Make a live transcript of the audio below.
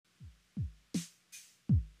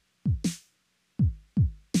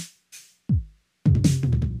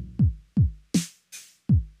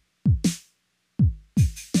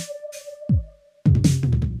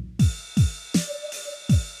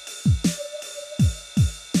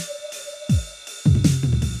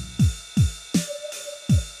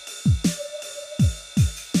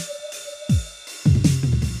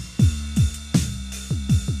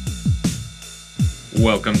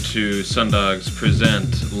Welcome to SunDogs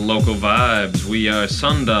Present Local Vibes. We are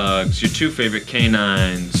SunDogs, your two favorite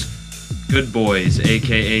canines. Good Boys,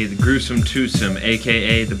 a.k.a. the Gruesome Twosome,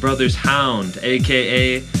 a.k.a. the Brothers Hound,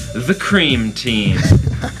 a.k.a. the Cream Team.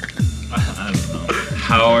 I don't know.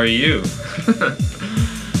 How are you?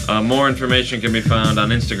 More information can be found on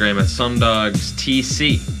Instagram at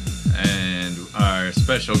SunDogsTC. And our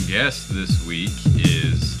special guest this week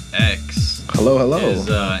is Exxe. Hello, hello. His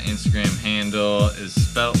Instagram handle is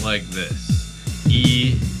spelt like this: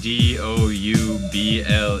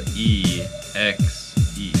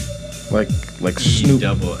 EDOUBLEXE. Like Snoop.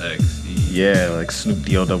 E-double-X-E. Yeah, like Snoop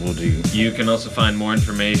D-O-double-G. You can also find more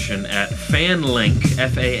information at fanlink,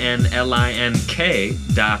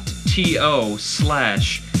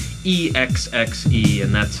 fanlink.to/EXXE,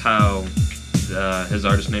 and that's how his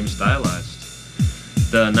artist name is stylized.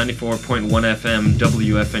 The 94.1 FM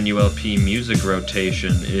WFNULP music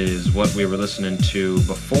rotation is what we were listening to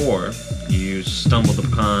before you stumbled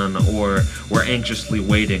upon or were anxiously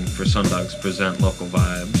waiting for SunDogs Present Local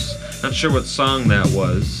Vibes. Not sure what song that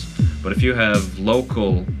was, but if you have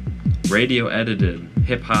local, radio-edited,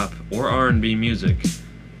 hip-hop, or R&B music,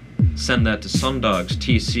 send that to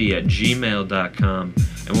sundogstc@gmail.com,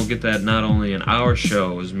 and we'll get that not only in our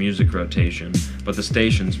show's music rotation, but the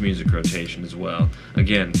station's music rotation as well.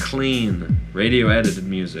 Again, clean, radio-edited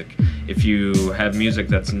music. If you have music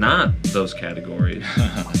that's not those categories,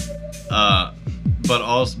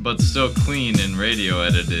 but still clean and radio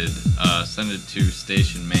edited, send it to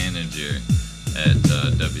station manager at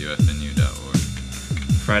WFNU.org.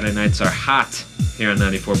 Friday nights are hot here on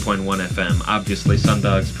 94.1 FM. Obviously,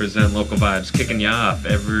 SunDogs Present Local Vibes, kicking you off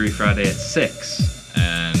every Friday at 6.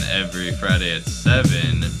 And every Friday at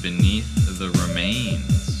 7, Beneath the Remains.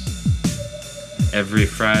 Every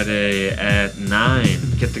Friday at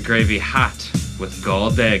 9, Get the Gravy Hot with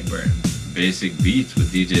Gall Dagburn. Basic Beats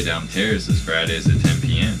with DJ Dom Terrace is Fridays at 10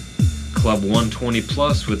 p.m. Club 120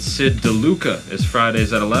 Plus with Sid DeLuca is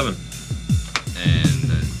Fridays at 11. And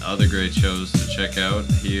other great shows to check out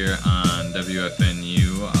here on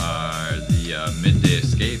WFNU are the Midday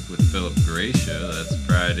Escape with Philip Gracia. That's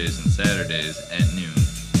Fridays and Saturdays at noon.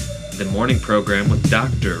 The morning program with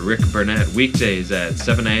Dr. Rick Burnett, weekdays at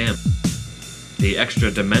 7 a.m. The Extra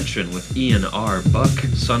Dimension with Ian R. Buck,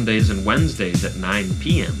 Sundays and Wednesdays at 9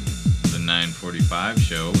 p.m. The 9:45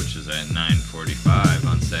 show, which is at 9:45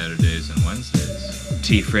 on Saturdays and Wednesdays.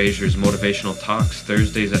 T. Frazier's Motivational Talks,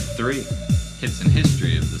 Thursdays at 3. Hits and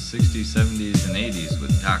History of the 60s, 70s, and 80s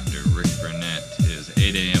with Dr. Rick Burnett is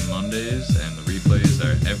 8 a.m. Mondays, and the replays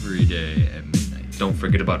are every day at midnight. Don't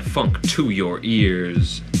forget about Funk to Your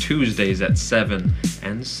Ears, Tuesdays at 7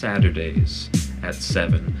 and Saturdays at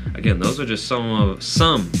 7. Again, those are just some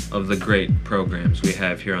of the great programs we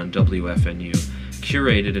have here on WFNU,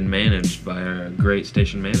 curated and managed by our great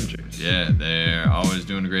station managers. Yeah, they're always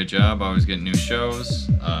doing a great job, always getting new shows.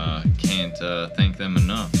 Can't thank them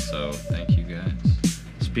enough, so thank you guys.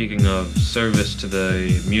 Speaking of service to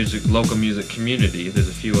the local music community, there's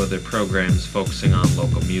a few other programs focusing on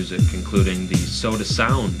local music, including the Soda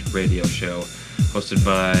Sound radio show, hosted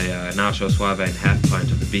by Nacho Suave and Half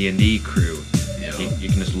Pint of the B&E crew. You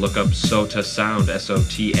can just look up Sota Sound,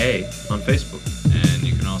 S-O-T-A, on Facebook. And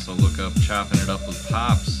you can also look up Chopping It Up with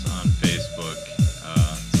Pops on Facebook.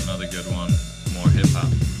 It's another good one, more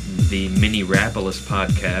hip-hop. The Mini Rapalist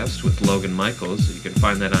podcast with Logan Michaels. You can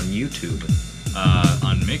find that on YouTube.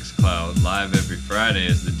 On Mixcloud, live every Friday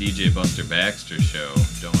is the DJ Buster Baxter Show.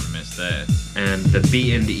 Don't want to miss that. And the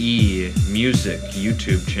B&E Music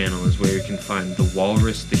YouTube channel is where you can find the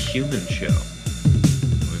Walrus the Human Show.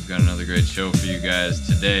 We've got another great show for you guys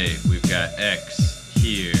today. We've got Exxe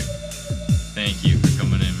here. Thank you for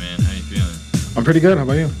coming in, man. How you feeling? I'm pretty good. How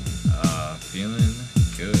about you? Feeling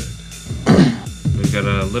good. We've got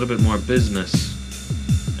a little bit more business,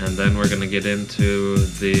 and then we're going to get into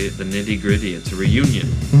the nitty-gritty. It's a reunion.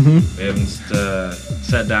 Mm-hmm. We haven't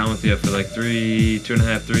sat down with you for like 3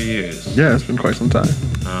 years. Yeah, it's been quite some time.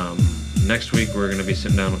 Next week, we're going to be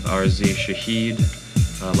sitting down with RZ Shahid.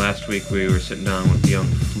 Last week, we were sitting down with Young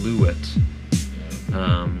Fluid.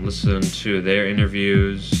 Listen to their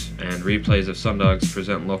interviews and replays of SunDogs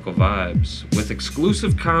Present Local Vibes with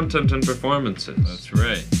exclusive content and performances. That's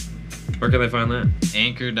right. Where can they find that?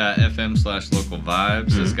 Anchor.fm/local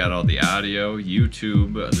vibes. It's got all the audio.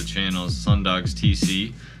 YouTube, the channel is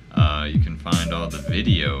SunDogsTC. You can find all the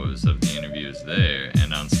videos of the interviews there.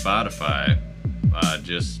 And on Spotify,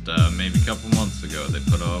 just maybe a couple months ago, they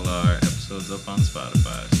put all our episodes up on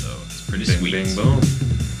Spotify. So it's pretty sweet. Bing, boom.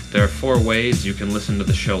 There are 4 ways you can listen to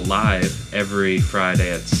the show live every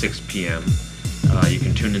Friday at 6 p.m. You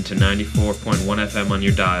can tune into 94.1 FM on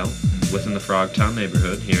your dial. within the Frogtown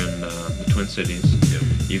neighborhood here in the Twin Cities. Yep.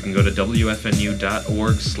 You can go to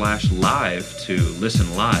wfnu.org/live to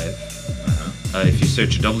listen live. If you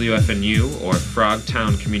search WFNU or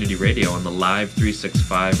Frogtown Community Radio on the Live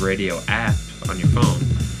 365 radio app on your phone,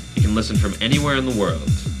 you can listen from anywhere in the world.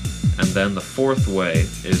 And then the fourth way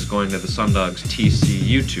is going to the SunDogs TC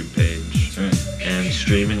YouTube page. That's right. And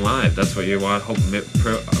streaming live. That's what you're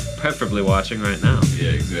preferably watching right now.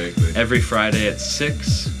 Yeah, exactly. Every Friday at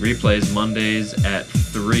 6, replays Mondays at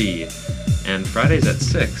 3, and Fridays at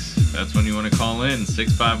 6. That's when you want to call in,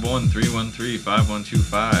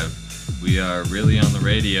 651-313-5125. We are really on the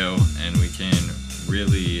radio, and we can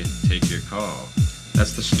really take your call.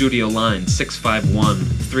 That's the studio line,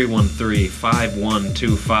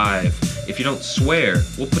 651-313-5125. If you don't swear,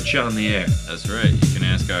 we'll put you on the air. That's right. You can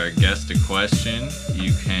ask our guest a question.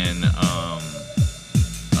 You can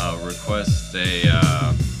request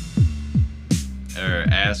or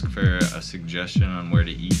ask for a suggestion on where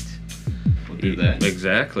to eat. We'll do that.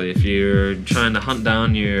 Exactly. If you're trying to hunt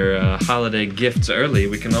down your holiday gifts early,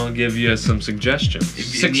 we can all give you some suggestions.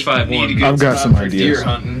 651. I've got some ideas. Deer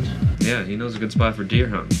hunting. Yeah, he knows a good spot for deer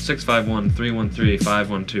hunting.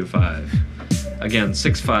 651-313-5125. Again,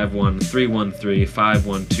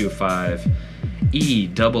 651-313-5125.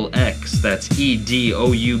 EXXE, that's EDOUBLE-EXE.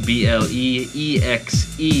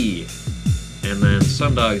 And then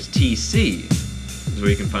SunDogs TC is where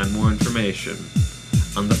you can find more information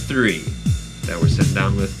on the 3 that we're sitting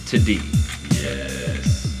down with today.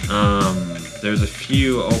 Yes. There's a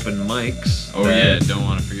few open mics. Oh yeah, don't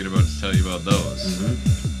want to forget to tell you about those.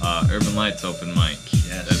 Urban Lights open mic.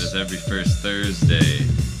 Yes. That is every first Thursday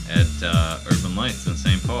at Urban Lights in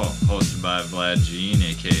St. Paul, hosted by Vlad Jean,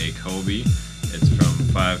 aka Kobe. It's from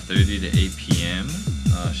 5:30 to 8 p.m.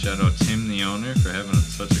 Shout out Tim, the owner, for having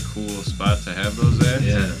such a cool spot to have those at.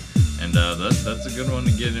 Yeah. And that's a good one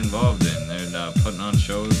to get involved in. They're putting on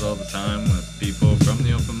shows all the time with people from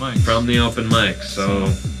the open mics. From the open mic, so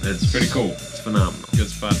it's pretty cool. It's phenomenal. Good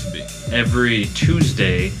spot to be. Every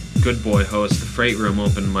Tuesday, Good Boy hosts the Freight Room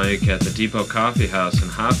open mic at the Depot Coffee House in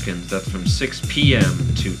Hopkins. That's from 6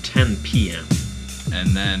 p.m. to 10 p.m.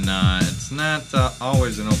 And then it's not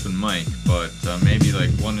always an open mic, but maybe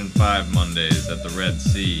like 1 in 5 Mondays at the Red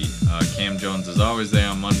Sea. Cam Jones is always there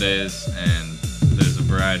on Mondays, and there's a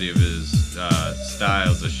variety of his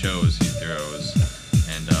styles of shows he throws.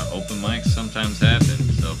 And open mics sometimes happen,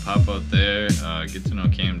 so pop out there, get to know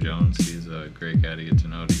Cam Jones. He's a great guy to get to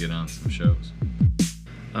know to get on some shows.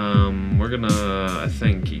 We're gonna, I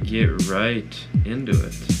think, get right into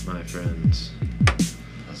it, my friends.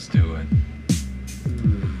 Let's do it.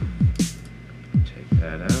 Take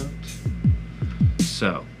that out.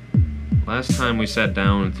 So, last time we sat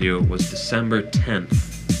down with you was December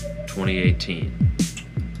 10th, 2018. If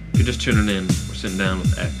you're just tuning in, we're sitting down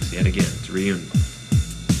with Exxe yet again. It's a reunion.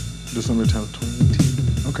 December 10th,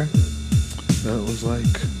 2018. Okay. That was like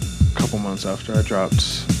a couple months after I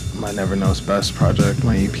dropped my Never Knows Best project,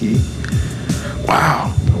 my EP.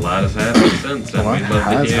 Wow. A lot has happened since, and we'd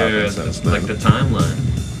love to hear like the timeline.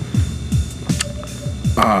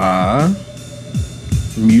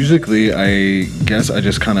 Musically, I guess I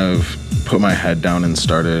just kind of put my head down and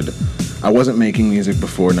started. I wasn't making music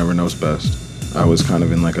before Never Knows Best. I was kind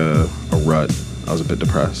of in like a rut. I was a bit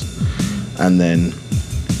depressed. And then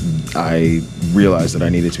I realized that I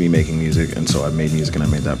needed to be making music, and so I made music and I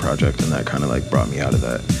made that project, and that kind of like brought me out of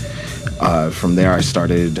that. From there, I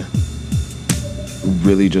started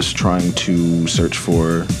really just trying to search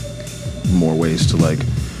for more ways to like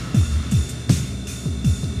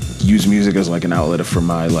use music as like an outlet for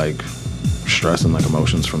my like stress and like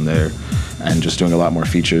emotions from there, and just doing a lot more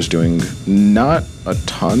features, doing not a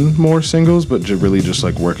ton more singles, but really just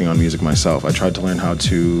like working on music myself. I tried to learn how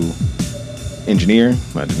to engineer.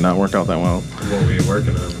 That did not work out that well. What were you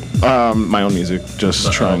working on? My own music,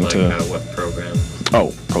 just trying to... what program?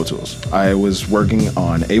 Oh, Pro Tools. I was working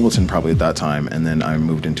on Ableton probably at that time, and then I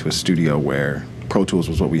moved into a studio where Pro Tools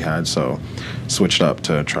was what we had, so switched up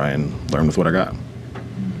to try and learn with what I got.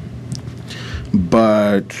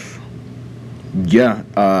 But yeah,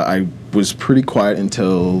 I was pretty quiet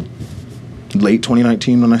until late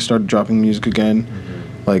 2019 when I started dropping music again,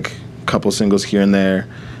 like a couple singles here and there.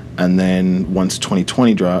 And then once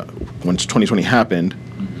 2020 happened,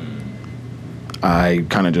 I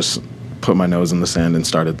kind of just put my nose in the sand and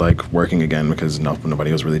started like working again because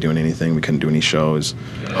nobody was really doing anything. We couldn't do any shows.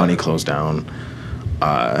 Yeah. Honey closed down.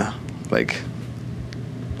 Like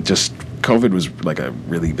just COVID was like a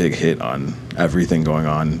really big hit on everything going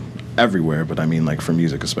on everywhere, but I mean like for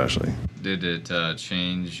music especially. Did it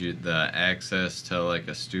change the access to like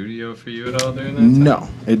a studio for you at all during that time? No,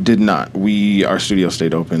 it did not. Our studio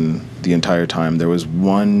stayed open the entire time. There was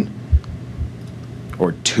 1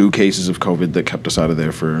 or 2 cases of COVID that kept us out of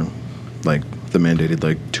there for like the mandated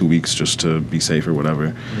like 2 weeks just to be safe or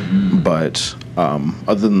whatever. But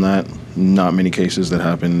other than that, not many cases that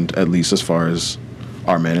happened, at least as far as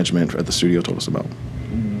our management at the studio told us about.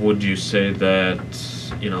 Would you say that,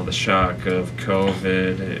 the shock of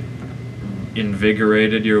COVID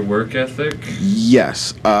invigorated your work ethic?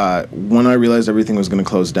 Yes. When I realized everything was going to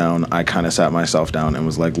close down, I kind of sat myself down and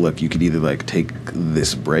was like, look, you could either like take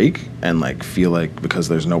this break and like feel like because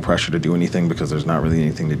there's no pressure to do anything because there's not really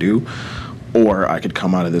anything to do, or I could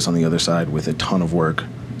come out of this on the other side with a ton of work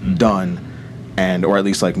done and or at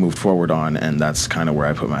least like moved forward on. And that's kind of where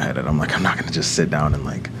I put my head at. I'm like, I'm not going to just sit down and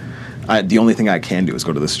like the only thing I can do is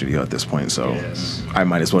go to the studio at this point. So Yes. I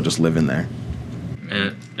might as well just live in there.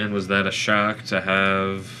 And was that a shock to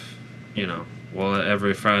have,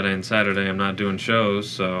 every Friday and Saturday I'm not doing shows,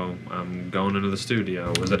 so I'm going into the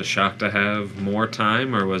studio. Was it a shock to have more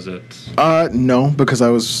time, or was it? No, because I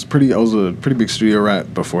was a pretty big studio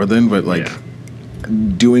rat before then, but like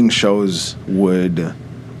doing shows would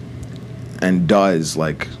and does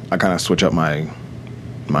like I kind of switch up my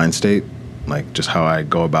mind state, like just how I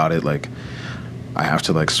go about it. Like I have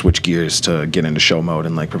to like switch gears to get into show mode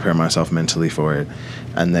and like prepare myself mentally for it,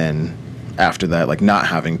 and then after that, like not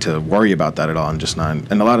having to worry about that at all. I'm just not.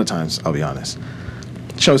 And a lot of times, I'll be honest,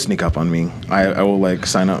 shows sneak up on me. I will like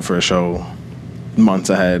sign up for a show months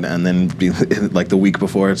ahead and then be like the week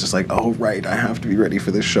before it's just like, oh right, I have to be ready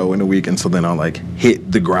for this show in a week, and so then I'll like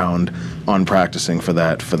hit the ground on practicing for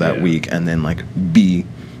that week and then like be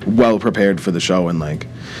well prepared for the show. And like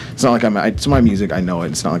it's not like it's my music, I know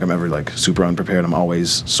it, it's not like I'm ever like super unprepared. I'm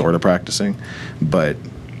always sort of practicing, but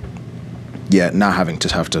yeah, not having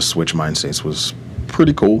to have to switch mind states was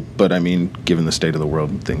pretty cool. But I mean, given the state of the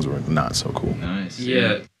world, things were not so cool. Nice.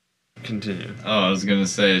 Yeah. Continue. Oh, I was gonna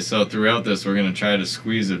say, so throughout this, we're gonna try to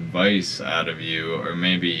squeeze advice out of you, or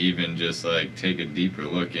maybe even just like take a deeper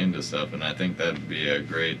look into stuff. And I think that'd be a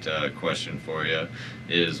great question for you.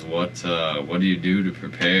 Is what do you do to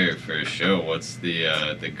prepare for a show? What's the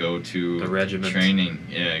go-to The regiment. training?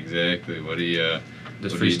 Yeah, exactly. What do you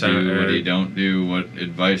Just what do you freestyle do? or- What do you don't do? What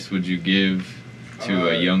advice would you give to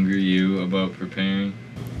a younger you about preparing?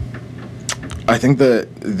 I think that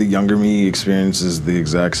the younger me experiences the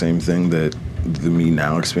exact same thing that the me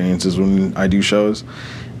now experiences when I do shows.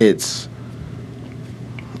 What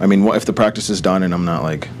if the practice is done and I'm not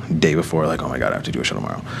like day before like, oh my god, I have to do a show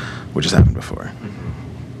tomorrow, which has happened before.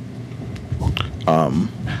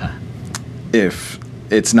 If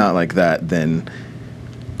it's not like that, then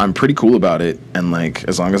I'm pretty cool about it, and like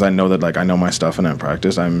as long as I know that like I know my stuff and I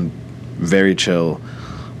practice, I'm very chill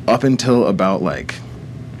up until about like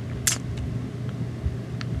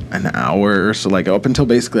an hour or so, like up until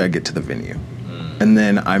basically I get to the venue. And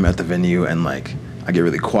then I'm at the venue and like I get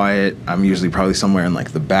really quiet. I'm usually probably somewhere in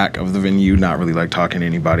like the back of the venue, not really like talking to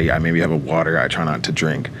anybody. I maybe have a water. I try not to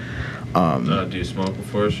drink. Do you smoke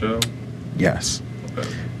before a show? Yes. Okay.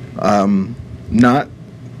 Not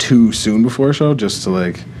too soon before a show, just to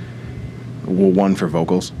like, well, one for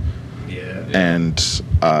vocals. Yeah. And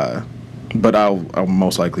but I'll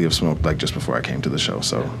most likely have smoked like just before I came to the show,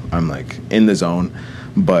 so I'm like in the zone.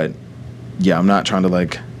 But yeah, I'm not trying to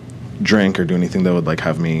like drink or do anything that would like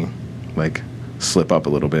have me like slip up a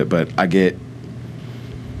little bit. But I guess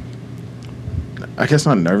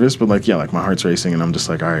not nervous, but like, yeah, like my heart's racing and I'm just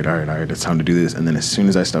like, all right, it's time to do this. And then as soon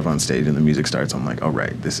as I step on stage and the music starts, I'm like, all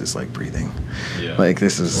right, this is like breathing. Yeah. Like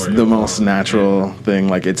this is the most natural thing.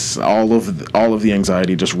 Like it's all of the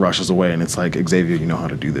anxiety just rushes away and it's like, Xavier, you know how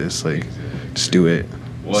to do this. Like just do it.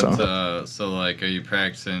 So like, are you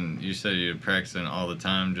practicing? You said you're practicing all the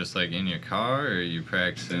time, just like in your car, or are you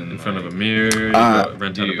practicing In front of a like, mirror,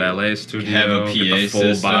 rent out a ballet studio, have a PA get the full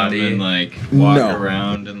system body. and like walk No.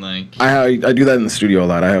 around and like? I do that in the studio a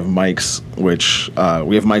lot. I have mics, which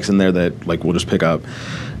we have mics in there that like we'll just pick up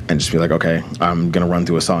and just be like, okay, I'm gonna run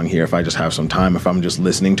through a song here. If I just have some time, if I'm just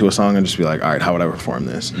listening to a song, and just be like, all right, how would I perform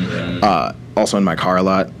this? Also in my car a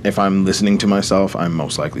lot. If I'm listening to myself, I'm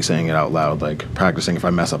most likely saying it out loud, like practicing. If I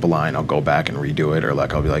mess up a line, I'll go back and redo it, or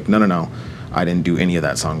like I'll be like, no, I didn't do any of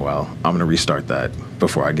that song well. I'm gonna restart that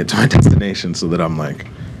before I get to my destination, so that I'm like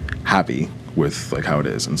happy with like how it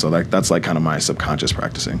is. And so like that's like kind of my subconscious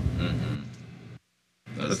practicing.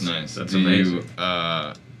 That's nice. That's Do amazing.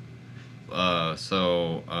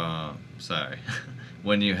 Sorry.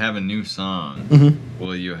 When you have a new song, Mm-hmm.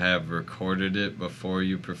 will you have recorded it before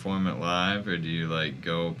you perform it live, or do you like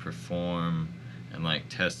go perform and like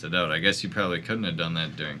test it out. I guess you probably couldn't have done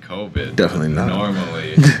that during COVID. Definitely not.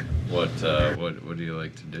 Normally, what do you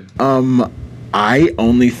like to do? I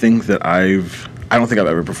only think that I don't think I've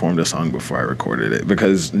ever performed a song before I recorded it,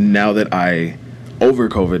 because now that over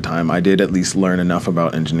COVID time, I did at least learn enough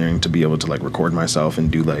about engineering to be able to like record myself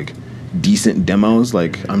and do like decent demos.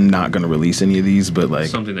 Like, I'm not going to release any of these, but like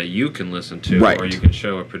something that you can listen to, right, or you can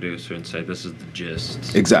show a producer and say, this is the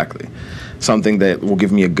gist. Exactly. Something that will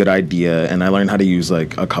give me a good idea. And I learned how to use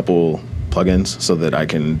like a couple plugins so that I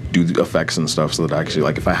can do the effects and stuff, so that actually,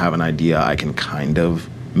 like, if I have an idea, I can kind of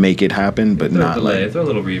make it happen, but not delay, like throw a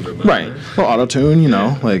little reverb. Right. Well, auto-tune, you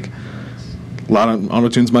know, like a lot of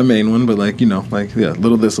auto-tune's my main one, but like, you know, like, yeah,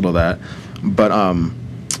 little this, little that. But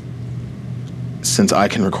since I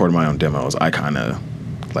can record my own demos, I kind of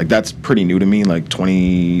like, that's pretty new to me, like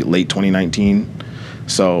late 2019.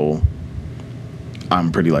 So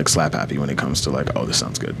I'm pretty like slap happy when it comes to like, oh, this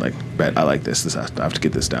sounds good. Like, bet I like this. I have to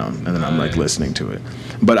get this down, and then I'm like listening to it.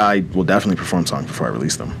 But I will definitely perform songs before I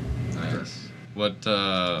release them. Nice. What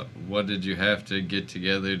did you have to get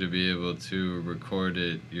together to be able to record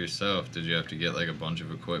it yourself? Did you have to get like a bunch of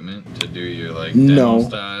equipment to do your like demo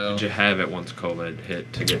style? Did you have it once COVID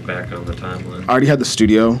hit to get back on the timeline? I already had the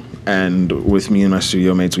studio, and with me and my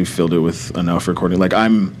studio mates, we filled it with enough recording. Like,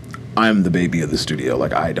 I'm the baby of the studio.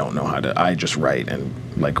 Like, I don't know how to. I just write and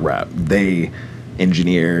like rap. They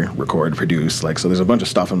engineer, record, produce. Like, so there's a bunch of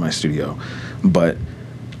stuff in my studio, but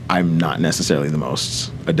I'm not necessarily the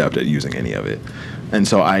most adept at using any of it. And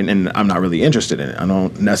so I'm not really interested in it. I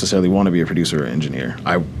don't necessarily want to be a producer or engineer.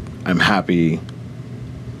 I'm happy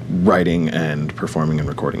writing and performing and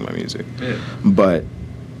recording my music. Yeah. But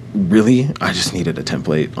really, I just needed a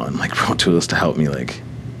template on like Pro Tools to help me, like,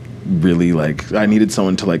 really, like, I needed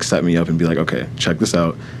someone to like set me up and be like, okay, check this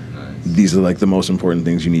out. Nice. These are like the most important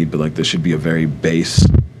things you need, but like this should be a very base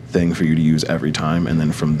thing for you to use every time. And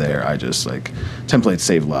then from there, I just like, templates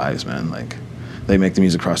save lives, man. Like, they make the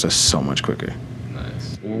music process so much quicker.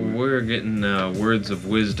 Nice. We're getting words of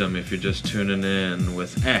wisdom if you're just tuning in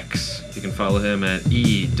with Exxe. You can follow him at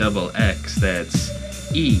EXX. That's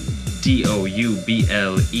EDOUBLEXE.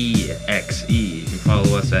 You can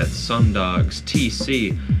follow us at SunDogs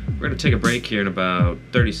TC. We're going to take a break here in about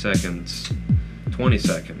 30 seconds. 20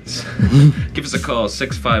 seconds. Give us a call,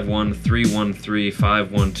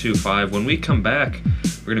 651-313-5125. When we come back,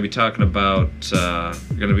 we're going to be talking about, we're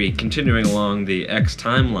going to be continuing along the Exxe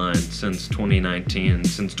timeline since 2019,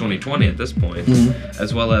 since 2020 at this point,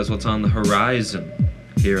 as well as what's on the horizon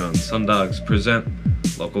here on SunDogs Present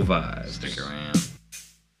Local Vibes. Stick around.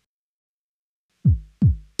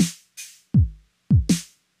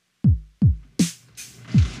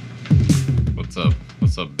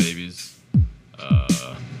 What's up, babies?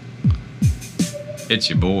 It's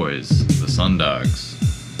your boys, the SunDogs.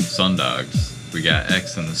 SunDogs. We got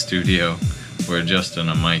Exxe in the studio. We're adjusting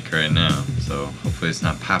a mic right now, so hopefully it's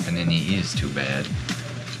not popping in your ears too bad.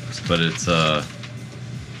 But it's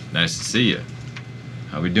nice to see you.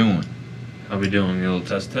 How we doing? How we doing? A little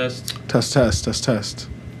test? Test. A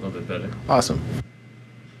little bit better. Awesome.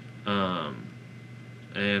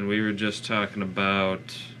 And we were just talking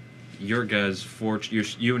about your guys'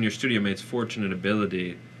 you and your studio mates' fortunate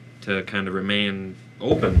ability to kind of remain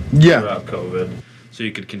open throughout COVID, so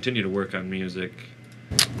you could continue to work on music.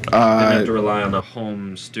 Didn't have to rely on a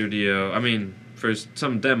home studio. I mean, for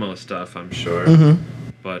some demo stuff, I'm sure,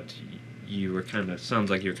 but you were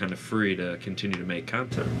sounds like you're kind of free to continue to make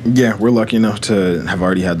content. Yeah, we're lucky enough to have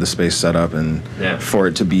already had the space set up, and for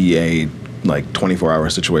it to be a like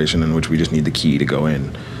 24-hour situation in which we just need the key to go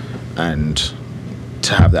in, and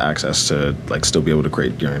to have the access to like still be able to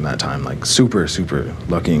create during that time. Like, super, super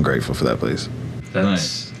lucky and grateful for that place.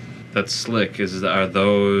 That's slick. Are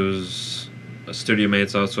those studio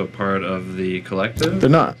mates also a part of the collective? They're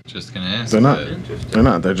not. Just gonna ask. They're not. They're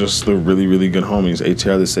not. They're just the really, really good homies.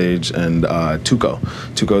 ATR the Sage and Tuco.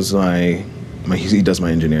 Tuco's he does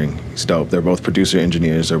my engineering. He's dope. They're both producer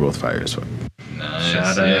engineers. They're both fire as fuck. Nice.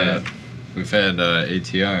 Shout out. We've had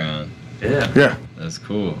ATR on. Yeah. That's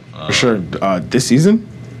cool. For sure. This season?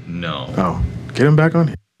 No. Oh, get him back on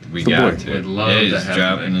here. We got to. We'd love to he's have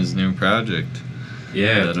dropping him. his new project.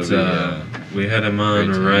 Yeah, we had him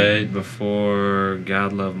on great right before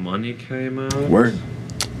God Love Money came out. Word.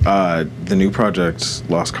 The new project,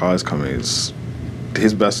 Lost Cause, coming is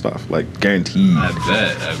his best stuff, like, guaranteed.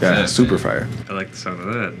 I bet. Super fire. I like the sound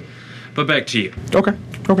of that. But back to you. Okay.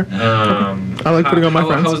 I like putting on my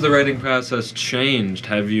friends. How has the writing process changed?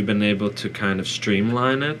 Have you been able to kind of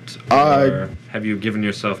streamline it? Or have you given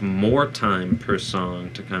yourself more time per song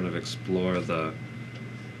to kind of explore the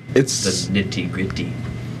nitty-gritty?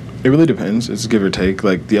 It really depends. It's give or take.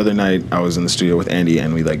 Like the other night, I was in the studio with Andy,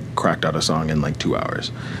 and we like cracked out a song in like 2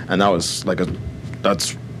 hours, and that was like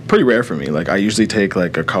that's pretty rare for me. Like I usually take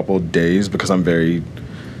like a couple days because I'm very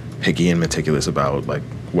picky and meticulous about like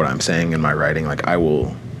what I'm saying in my writing. Like I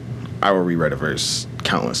will rewrite a verse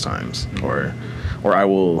countless times, or I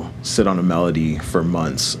will sit on a melody for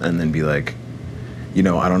months and then be like, you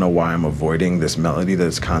know, I don't know why I'm avoiding this melody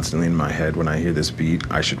that's constantly in my head when I hear this beat.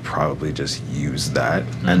 I should probably just use that.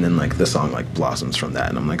 And then like the song like blossoms from that.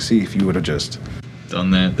 And I'm like, see, if you would have just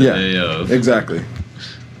done that the day of. Exactly.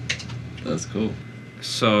 That's cool.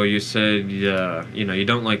 So you said, you know, you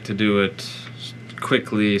don't like to do it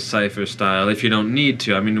quickly, cypher style, if you don't need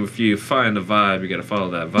to. I mean, if you find a vibe, you got to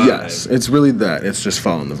follow that vibe. Yes, it's really that. It's just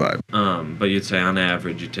following the vibe. But you'd say on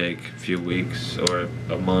average you take a few weeks or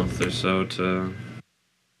a month or so to...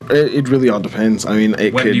 It really all depends. I mean,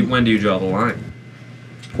 when do you draw the line?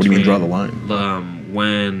 What do you mean draw the line?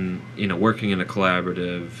 When, you know, working in a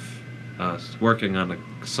collaborative, working on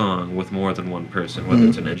a song with more than one person, whether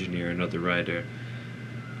it's an engineer or another writer,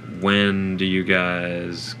 when do you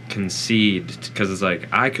guys concede? Because it's like,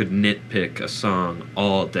 I could nitpick a song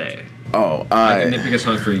all day. Oh, I could nitpick a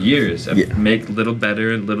song for years and make little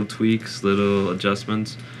better, little tweaks, little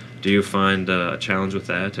adjustments. Do you find a challenge with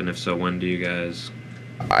that? And if so, when do you guys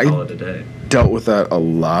call it a day? Dealt with that a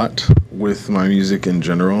lot with my music in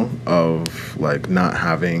general, of like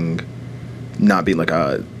not being like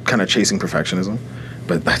a kind of chasing perfectionism.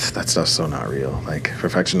 But that stuff's so not real. Like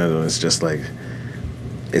perfectionism is just like,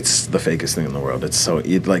 it's the fakest thing in the world.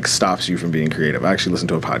 It like stops you from being creative. I actually listened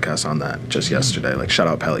to a podcast on that just yesterday. Like shout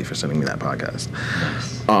out Pelly for sending me that podcast.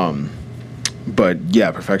 Nice. But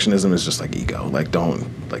yeah, perfectionism is just like ego. Like don't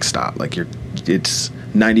like stop. Like it's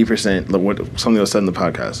 90%. Like something that was said in the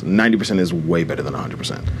podcast. 90% is way better than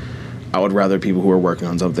 100%. I would rather people who are working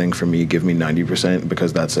on something for me give me 90%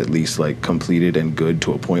 because that's at least like completed and good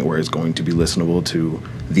to a point where it's going to be listenable to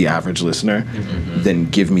the average listener, than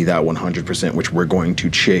give me that 100%, which we're going to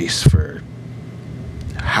chase for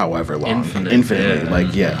however long.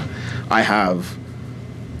 Infinitely.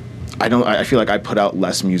 I feel like I put out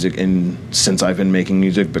less music since I've been making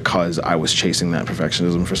music because I was chasing that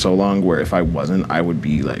perfectionism for so long, where if I wasn't, I would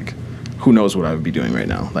be like, who knows what I would be doing right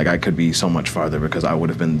now. Like I could be so much farther because I would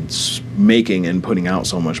have been making and putting out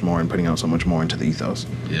so much more into the ethos.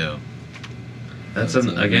 Yeah. That's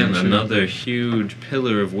another huge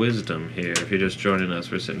pillar of wisdom here. If you're just joining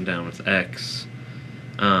us, we're sitting down with Exxe.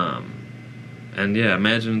 And yeah,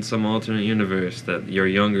 imagine some alternate universe that your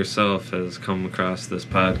younger self has come across this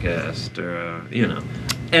podcast, or you know,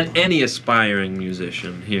 and any aspiring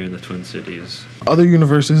musician here in the Twin Cities. Other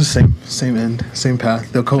universes, same end, same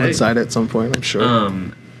path. They'll coincide at some point, I'm sure.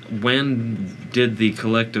 When did the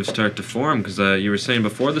collective start to form? Because you were saying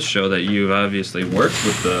before the show that you've obviously worked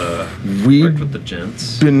with the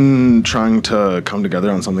gents. Been trying to come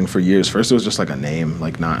together on something for years. First, it was just like a name,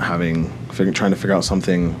 like not trying to figure out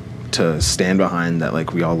something to stand behind that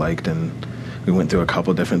like we all liked, and we went through a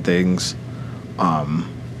couple different things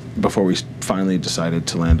before we finally decided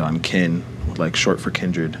to land on Kin, like short for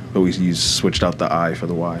kindred, but we switched out the I for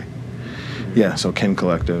the Y. Yeah, so Kin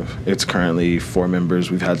Collective. It's currently 4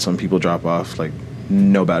 members. We've had some people drop off, like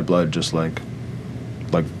no bad blood, just like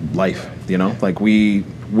life, you know? Like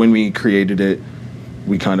when we created it,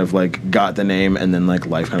 we kind of like got the name, and then like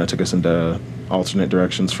life kind of took us into alternate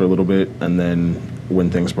directions for a little bit, and then when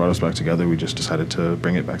things brought us back together, we just decided to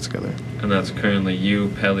bring it back together. And that's currently you,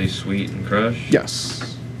 Pelly, Sweet, and Crush?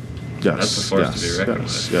 Yes. That's a force to be reckoned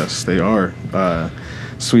with. Yes, they are.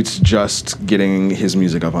 Sweet's just getting his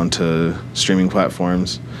music up onto streaming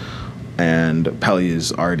platforms, and Pelly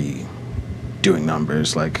is already doing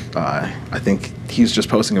numbers. Like, I think he's just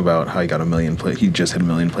posting about how he got 1 million plays. He just hit 1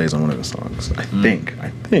 million plays on one of his songs. I think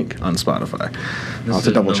on Spotify. I'll have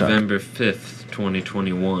to double check. November 5th,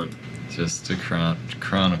 2021. Just to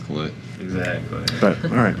chronicle it. Exactly. But,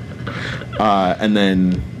 all right. And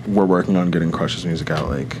then we're working on getting Crush's music out,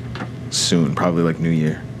 like, soon, probably, like, New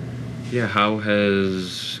Year. Yeah, how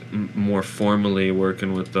has more formally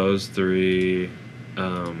working with those 3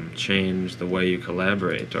 changed the way you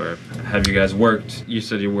collaborate? Or have you guys worked? You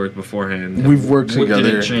said you worked beforehand. We've worked together.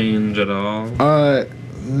 Did it change at all?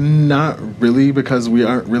 Not really, because we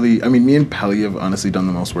aren't really... I mean, me and Pelly have honestly done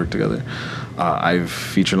the most work together. I've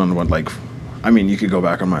featured on you could go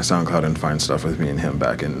back on my SoundCloud and find stuff with me and him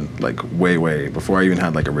back in, like, way before I even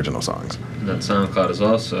had, like, original songs. And that SoundCloud is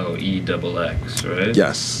also EXX, right?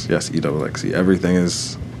 Yes, EXXE. Everything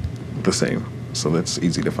is the same, so that's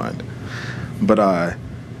easy to find. But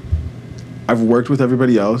I've worked with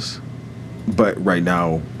everybody else, but right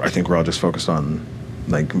now I think we're all just focused on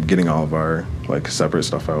like getting all of our like separate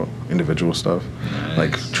stuff out, individual stuff. Nice.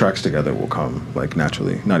 Like tracks together will come like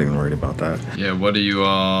naturally. Not even worried about that. Yeah, what are you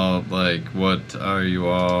all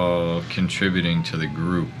contributing to the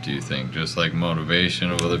group, do you think? Just like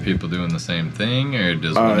motivation of other people doing the same thing, or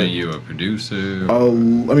does one of you a producer? I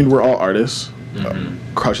mean, we're all artists.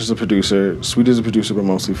 Mm-hmm. Crush is a producer. Sweet is a producer, but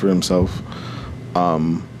mostly for himself.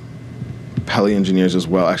 Pelly engineers as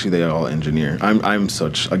well. Actually, they all engineer. I'm once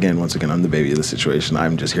again, I'm the baby of the situation.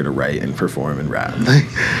 I'm just here to write and perform and rap.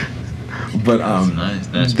 But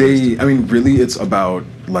nice I mean, really, it's about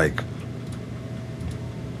like,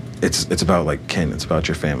 it's about like kin. It's about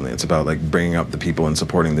your family. It's about like bringing up the people and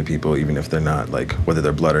supporting the people, even if they're not like, whether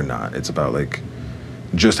they're blood or not. It's about like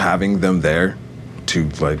just having them there to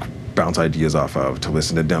like bounce ideas off of, to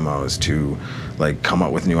listen to demos, to like come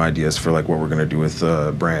up with new ideas for like what we're gonna do with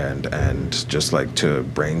the brand, and just like to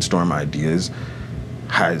brainstorm ideas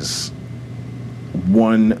has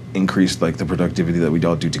one increased like the productivity that we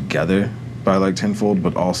all do together by like tenfold,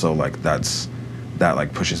 but also like that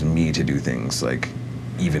like pushes me to do things like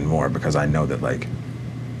even more, because I know that like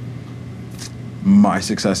my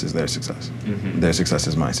success is their success. Mm-hmm. Their success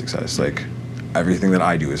is my success. Like everything that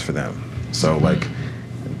I do is for them. So like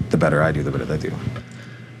the better I do, the better they do.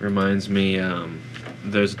 Reminds me,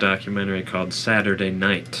 there's a documentary called Saturday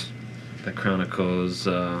Night that chronicles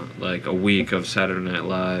like a week of Saturday Night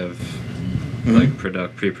Live, like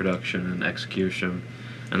pre-production and execution.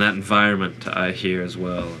 And that environment, I hear as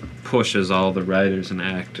well, pushes all the writers and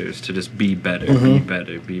actors to just be better, be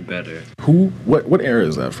better, be better. What era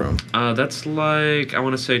is that from? That's like, I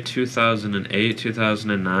want to say 2008,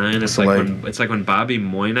 2009. It's So it's like when Bobby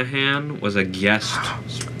Moynihan was a guest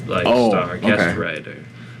guest writer.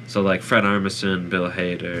 So like Fred Armisen, Bill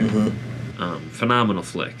Hader, phenomenal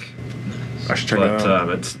flick. I should check that out.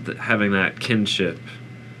 But it's having that kinship,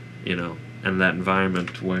 you know, and that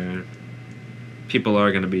environment where people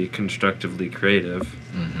are going to be constructively creative,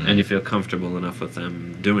 and you feel comfortable enough with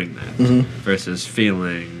them doing that, versus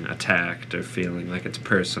feeling attacked or feeling like it's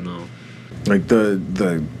personal. Like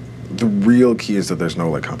the real key is that there's no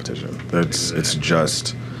like competition. It's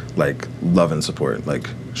just like love and support. Like,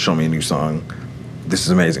 show me a new song. This is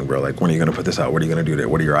amazing, bro. Like, when are you gonna put this out? What are you gonna do to it?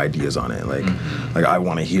 What are your ideas on it? Like, like I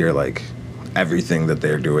want to hear like everything that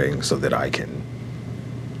they're doing so that I can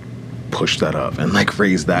push that up and like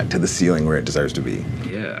raise that to the ceiling where it deserves to be.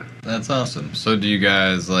 Yeah, that's awesome. So do you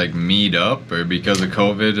guys like meet up, or because of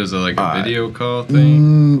COVID, is it like a video call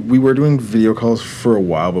thing? We were doing video calls for a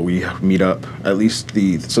while, but we meet up. At least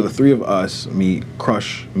the three of us, me,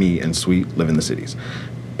 Crush, me, and Sweet, live in the cities.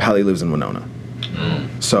 Pally lives in Winona.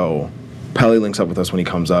 So Pally links up with us when he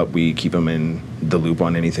comes up. We keep him in the loop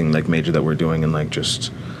on anything like major that we're doing, and like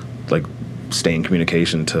just like stay in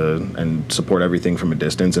communication and support everything from a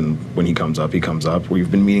distance. And when he comes up, he comes up.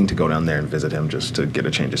 We've been meaning to go down there and visit him just to get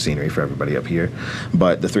a change of scenery for everybody up here.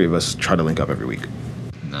 But the three of us try to link up every week.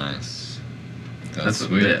 Nice. That's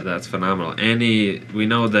sweet. Yeah, that's phenomenal. Annie, we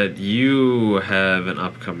know that you have an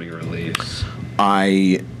upcoming release.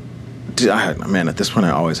 Man, at this point,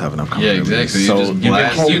 I always have an upcoming release. Yeah,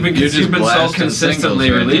 exactly. You've been so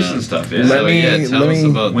consistently releasing stuff. Yeah. Let me tell us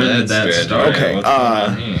about when did that start?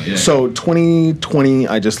 Okay. So 2020,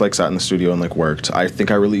 I just like sat in the studio and like worked. I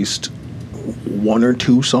think I released one or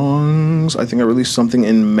two songs. I think I released something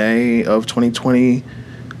in May of 2020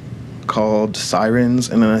 called Sirens,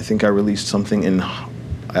 and then I think I released something on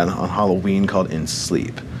Halloween called In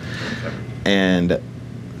Sleep. Okay. And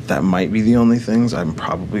that might be the only things. I'm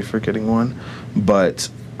probably forgetting one. But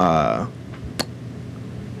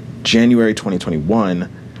January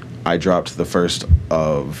 2021, I dropped the first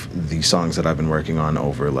of the songs that I've been working on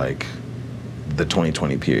over like the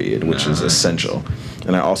 2020 period, which is Essential.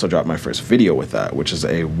 And I also dropped my first video with that, which is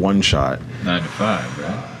a one-shot. 9 to 5,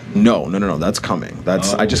 right? No, that's coming.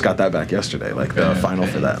 I just got that back yesterday, like the final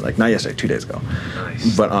for that. Like not yesterday, 2 days ago.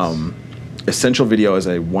 Nice. But Essential video is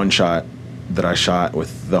a one-shot that I shot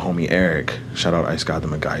with the homie Eric. Shout out Ice God the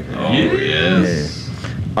MacGyver. Oh, yes.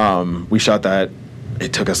 Yeah. We shot that.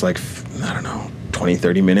 It took us like, 20,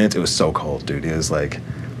 30 minutes. It was so cold, dude. It was like,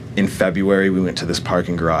 in February, we went to this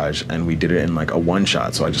parking garage and we did it in like a one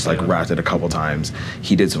shot. So I just like wrapped it a couple times.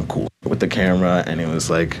 He did some cool with the camera, and it was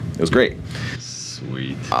great.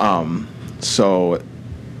 Sweet. So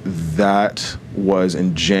that was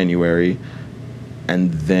in January.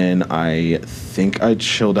 And then I think I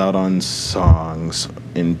chilled out on songs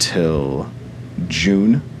until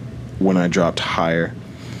June when I dropped Higher.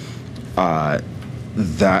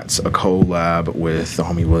 That's a collab with the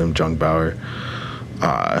homie William Jungbauer.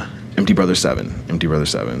 Empty Brother 7.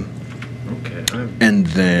 Okay. And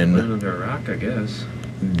then under a rock, I guess.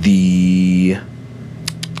 the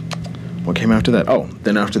what came after that? Oh,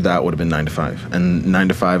 then after that would have been 9 to 5. And 9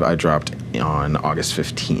 to 5 I dropped on August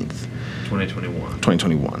 15th.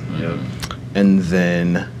 2021. Yeah. And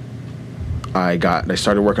then I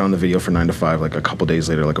started working on the video for 9 to 5 like a couple days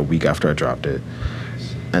later, like a week after I dropped it.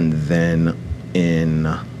 And then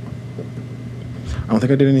I don't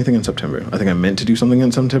think I did anything in September. I think I meant to do something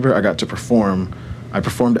in September. I got to perform. I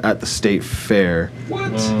performed at the state fair.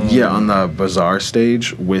 What? Yeah, on the bazaar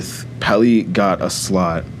stage with Pelly. Got a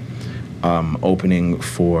slot opening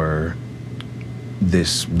for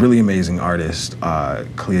this really amazing artist,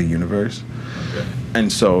 Clea Universe. Okay. And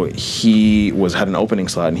so he had an opening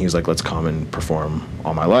slot, and he was like, let's come and perform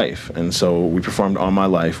All My Life. And so we performed All My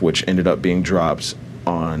Life, which ended up being dropped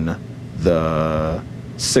on the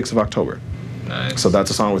 6th of October. Nice. So that's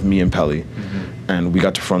a song with me and Pelly. And we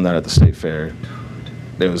got to perform that at the state fair.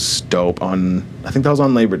 It was dope I think that was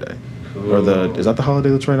on Labor Day. Cool. Or is that the holiday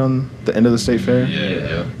that's right on the end of the state fair?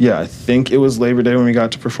 Yeah. Yeah, I think it was Labor Day when we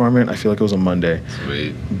got to perform it. I feel like it was a Monday.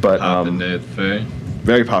 Sweet. But Poppin' day at the fair.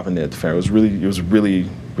 very poppin' day at the fair. It was really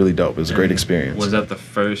dope. It was a great experience. Was that the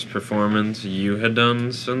first performance you had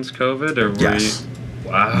done since COVID, or were Yes. you?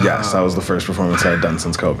 Wow. Yes, that was the first performance I had done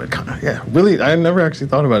since COVID. Kinda, yeah, really, I never actually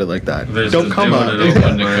thought about it like that. Versus Don't come doing on. it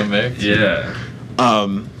When to come back to. Yeah.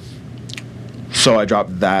 So I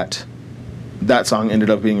dropped that. That song ended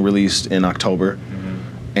up being released in October,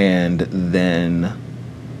 and then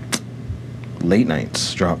Late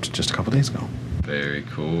Nights dropped just a couple days ago. Very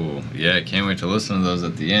cool. Yeah, I can't wait to listen to those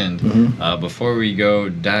at the end. Mhm. Before we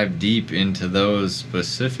dive deep into those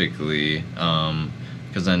specifically,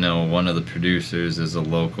 because I know one of the producers is a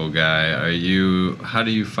local guy. How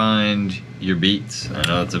do you find your beats? I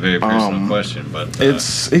know it's a very personal question, but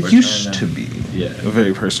It used to be a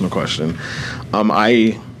very personal question.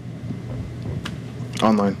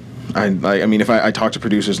 Online. I mean, if I talk to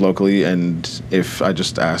producers locally, and if I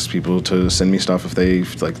just ask people to send me stuff if they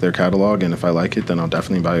like their catalog, and if I like it, then I'll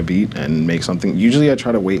definitely buy a beat and make something. Usually I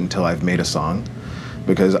try to wait until I've made a song,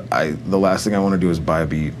 because the last thing I want to do is buy a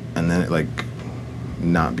beat and then it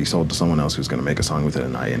not be sold to someone else who's going to make a song with it,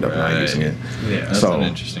 and I end up not using it. Yeah. That's So an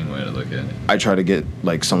interesting way to look at it. I try to get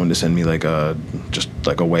someone to send me just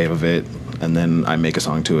a wave of it, and then I make a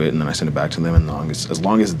song to it, and then I send it back to them. And as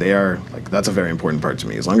long as they are that's a very important part to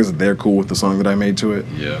me. As long as they're cool with the song that I made to it,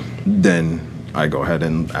 Yeah. then I go ahead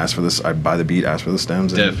and ask for this. I buy the beat, ask for the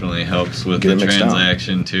stems. And Definitely helps with get the it mixed down.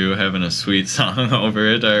 transaction too, having a sweet song over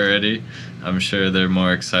it already. I'm sure they're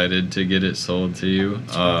more excited to get it sold to you.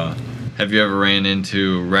 Have you ever ran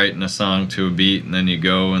into writing a song to a beat and then you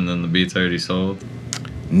go and then the beat's already sold?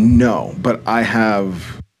 No, but I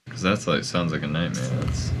have. Because that's sounds like a nightmare.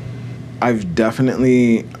 I've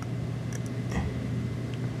definitely.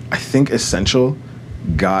 I think Essential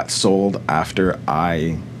got sold after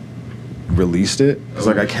I released it. It's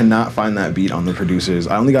I cannot find that beat on the producer's.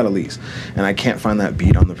 I only got a lease, and I can't find that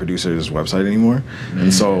beat on the producer's website anymore.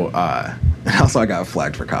 And so, and also I got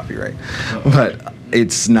flagged for copyright. But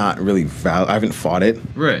it's not really valid. I haven't fought it.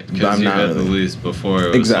 Right, because you had the lease before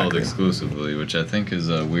it was sold exclusively, which I think is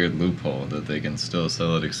a weird loophole that they can still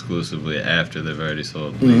sell it exclusively after they've already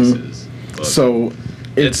sold leases. But So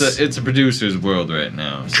it's a producer's world right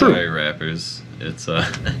now. True. Sorry, rappers.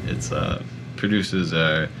 Producers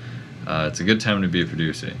are. It's a good time to be a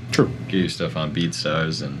producer. True. Get your stuff on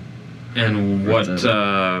BeatStars And what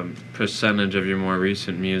percentage of your more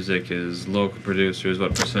recent music is local producers?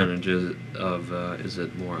 What percentage is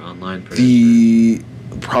it more online producers?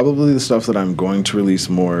 Probably the stuff that I'm going to release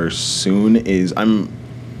more soon is the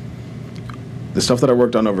stuff that I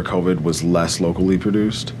worked on over COVID was less locally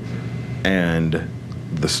produced, and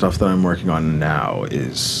the stuff that I'm working on now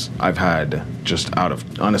is I've had just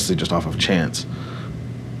off of chance.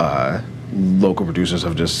 Local producers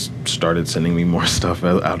have just started sending me more stuff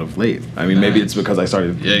out of late. I mean, maybe it's because I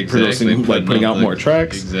started producing, putting out more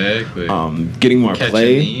tracks. Exactly. Getting more Catching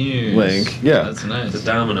play. ears. That's nice. The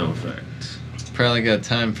domino effect. Probably got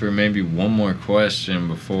time for maybe one more question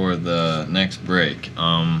before the next break.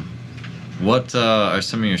 What are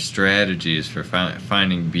some of your strategies for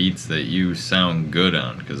finding beats that you sound good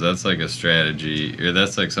on? Because that's like a strategy, or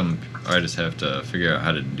that's like some artists have to figure out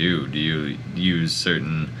how to do. Do you use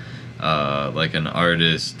certain, like an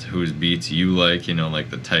artist whose beats you like, like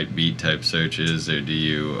the beat type searches, or do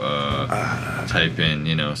you type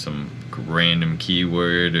in, some random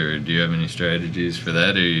keyword, or do you have any strategies for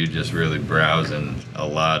that, or are you just really browsing a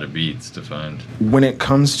lot of beats to find? When it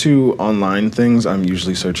comes to online things, I'm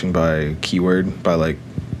usually searching by keyword, by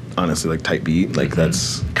honestly type beat.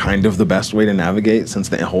 That's kind of the best way to navigate, since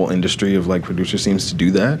the whole industry of producers seems to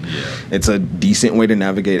do that. Yeah. It's a decent way to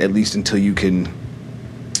navigate, at least until you can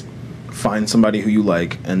find somebody who you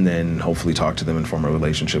like, and then hopefully talk to them and form a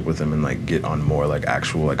relationship with them, and like get on more like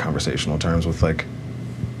actual like conversational terms with like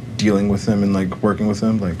dealing with them and like working with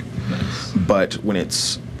them. Like, Nice. but when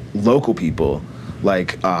it's local people,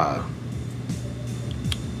 like my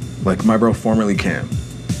bro formerly Cam,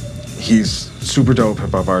 he's super dope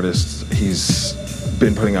hip hop artist. He's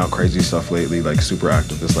been putting out crazy stuff lately, like super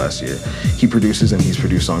active this last year. He produces, and he's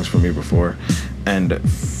produced songs for me before, and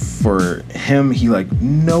for him, he like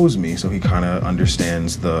knows me, so he kind of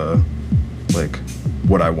understands the like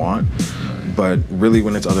what I want. But really,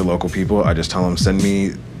 when it's other local people, I just tell them, send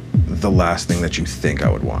me the last thing that you think I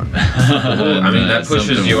would want. I mean, that That's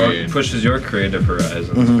something weird. pushes your creative horizons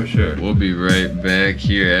Mm-hmm. for sure. We'll be right back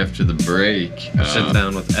here after the break. Sit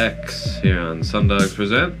down with X here on SunDogs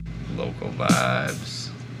Present. Local vibes.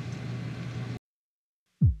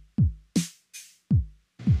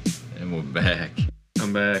 And we're back.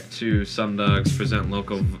 Come back to SunDogs Present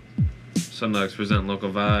Local Vibes.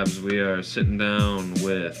 We are sitting down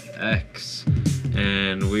with X,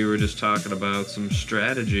 and we were just talking about some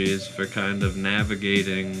strategies for kind of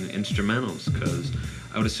navigating instrumentals, because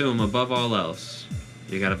I would assume above all else,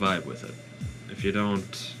 you gotta vibe with it. If you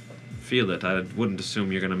don't feel it, I wouldn't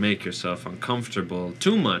assume you're gonna make yourself uncomfortable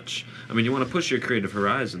too much. I mean, you want to push your creative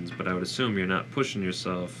horizons, but I would assume you're not pushing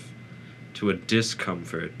yourself to a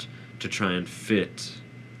discomfort to try and fit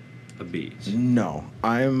a beat. No,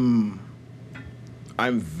 I'm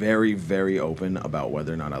very, very open about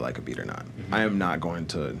whether or not I like a beat or not. I am not going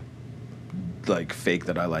to like fake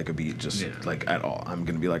that I like a beat just like at all. I'm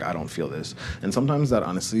gonna be like, I don't feel this. And sometimes that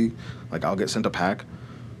honestly, like I'll get sent a pack,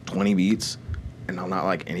 20 beats, and I'll not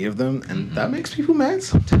like any of them, and that makes people mad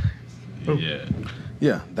sometimes. Yeah.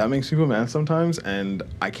 Yeah, that makes people mad sometimes, and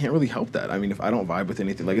I can't really help that. I mean, if I don't vibe with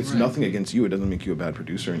anything, like it's nothing against you, it doesn't make you a bad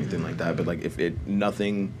producer or anything like that, but like if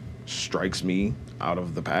nothing strikes me out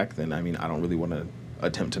of the pack, then I mean, I don't really want to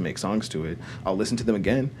attempt to make songs to it. I'll listen to them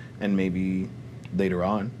again, and maybe later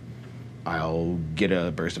on I'll get a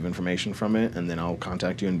burst of information from it, and then I'll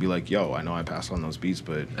contact you and be like, yo, I know I passed on those beats,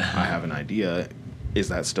 but I have an idea. Is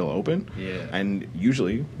that still open? Yeah. And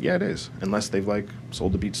usually, yeah, it is, unless they've like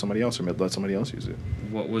sold the beat to somebody else or let somebody else use it.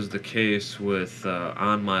 What was the case with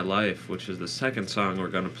On My Life, which is the second song we're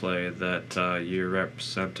going to play that your rep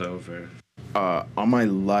sent over? On My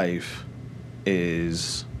Life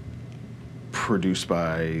is produced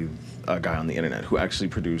by a guy on the internet who actually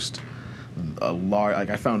produced a large, like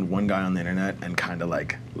I found one guy on the internet and kind of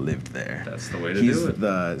like lived there. That's the way to He's do it.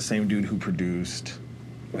 the same dude who produced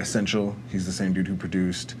Essential. He's the same dude who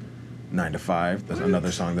produced 9 to 5. That's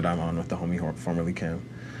another song that I'm on with the homie formerly Cam.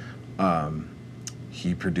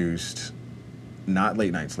 He produced not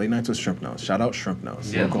Late Nights. Late Nights was Shrimp Nose. Shout out Shrimp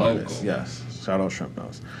Nose. Yeah, local. Artist. Yes. Shout out Shrimp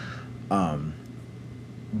Nose.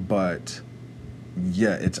 But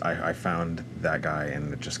yeah, I found that guy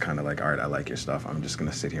and it just kind of like, all right, I like your stuff. I'm just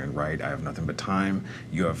gonna sit here and write. I have nothing but time.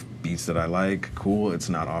 You have beats that I like. Cool. It's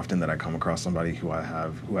not often that I come across somebody who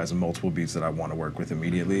has multiple beats that I want to work with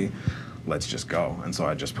immediately. Let's just go. And so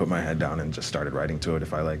I just put my head down and just started writing to it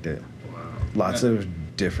if I liked it. Wow. Lots of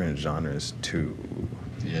different genres too.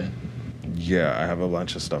 Yeah. Yeah, I have a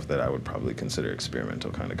bunch of stuff that I would probably consider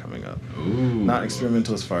experimental kind of coming up. Ooh. Not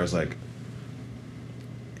experimental as far as like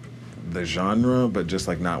the genre, but just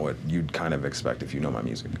like not what you'd kind of expect if you know my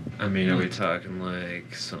music. I mean, are we talking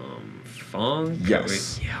like some funk?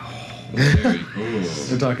 Yes. Very cool.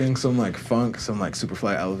 We're talking some like funk, some like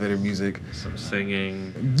Superfly elevator music. Some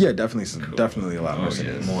singing? Yeah, definitely, Cool. definitely a lot more Oh,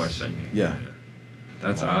 singing. yes. More singing. Yeah.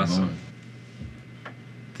 That's More, awesome.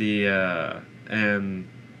 more. And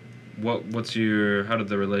how did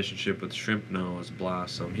the relationship with Shrimp Nose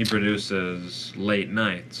blossom? He produces Late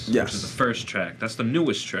Nights, which Yes. is the first track. That's the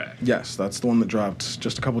newest track. Yes, that's the one that dropped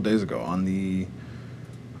just a couple days ago on the.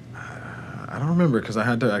 I don't remember because I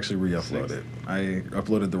had to actually re-upload it. I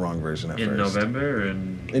uploaded the wrong version at In first. November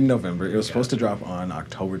In November. It was supposed to drop on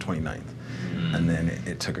October 29th. And then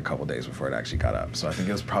it took a couple days before it actually got up. So I think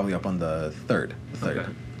it was probably up on the 3rd. Okay.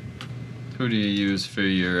 Who do you use for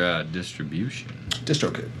your distribution?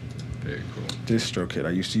 DistroKid. Very cool. DistroKid. I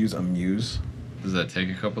used to use Amuse. Does that take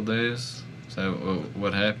a couple days? Is that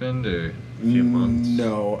what happened, or? Few months.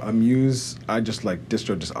 No, Amuse.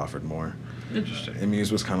 Distro just offered more. Interesting.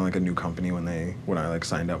 Amuse was kind of like a new company when I like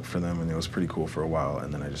signed up for them, and it was pretty cool for a while.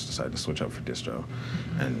 And then I just decided to switch up for Distro,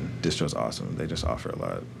 and Distro's awesome. They just offer a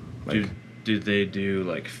lot. Like, Do they do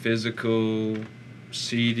like physical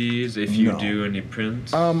CDs, if you No. do any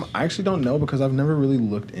prints? I actually don't know because I've never really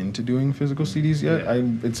looked into doing physical CDs yet. Yeah.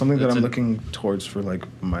 It's something that It's I'm a- looking towards for like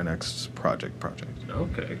my next project,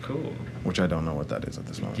 Okay, cool. which I don't know what that is at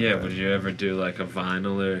this moment. Yeah, but would you ever do like a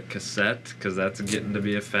vinyl or a cassette? Because that's getting to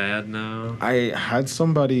be a fad now. I had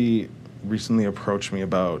somebody recently approach me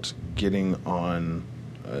about getting on,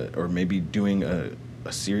 or maybe doing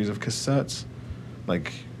a series of cassettes,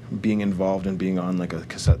 like being involved in being on like a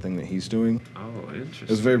cassette thing that he's doing. Oh, interesting. It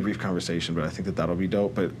was a very brief conversation, but I think that that'll be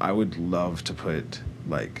dope. But I would love to put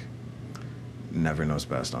like Never Knows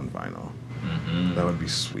Best on vinyl. Mm-hmm. That would be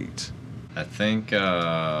sweet. I think,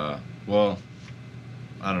 well,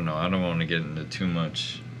 I don't know. I don't want to get into too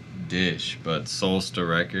much dish, but Solsta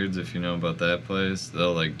Records, if you know about that place,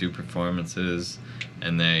 they'll like do performances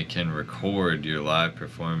and they can record your live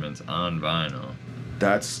performance on vinyl.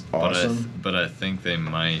 That's awesome. But I think they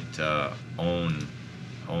might own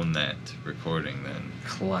that recording then.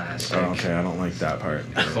 Classic. Oh, okay, I don't like that part.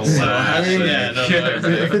 Classic. I mean, Yeah,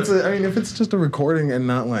 no, if it's just a recording and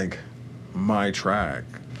not like my track,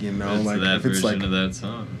 you know, It's like that if it's version like of that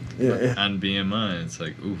song. yeah, On BMI, it's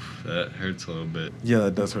like, oof, that hurts a little bit. yeah,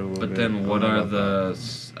 that does hurt a little But bit. then I what don't know are about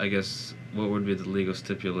that. I guess, what would be the legal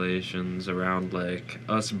stipulations around like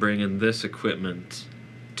us bringing this equipment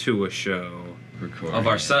to a show Recording of it.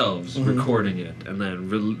 ourselves, Mhm. recording it, and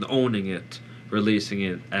then owning it, releasing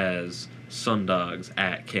it as SunDogs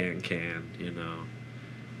at Can, you know?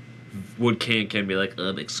 Would Can be like,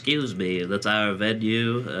 excuse me, that's our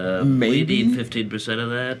venue. We Maybe. need 15% of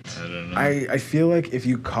that. I don't know. I feel like if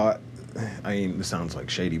you caught, I mean, this sounds like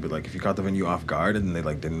shady, but like if you caught the venue off guard and they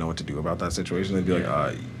like didn't know what to do about that situation, they'd be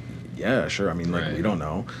like, yeah, sure. I mean, like Right. we don't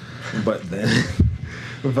know, but then,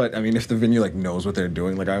 but I mean, if the venue like knows what they're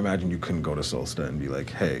doing, like I imagine you couldn't go to Solsta and be like,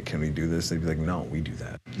 hey, can we do this? They'd be like, no, we do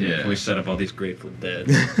that. Yeah. We set up all these Grateful Dead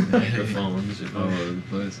microphones. all over the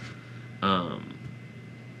place.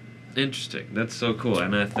 Interesting. That's so cool,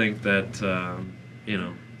 and I think that you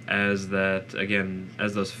know, as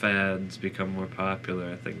those fads become more popular,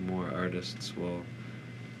 I think more artists will,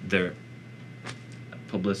 their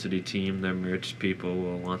publicity team, their merch people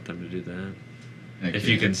will want them to do that. If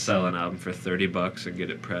you can sell an album for $30 and get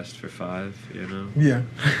it pressed for $5, you know. Yeah.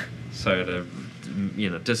 Sorry to,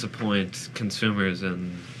 disappoint consumers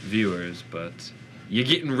and viewers, but you're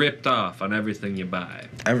getting ripped off on everything you buy.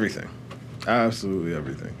 Everything. Absolutely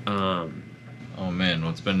everything. Oh man,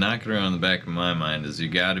 what's been knocking around the back of my mind is you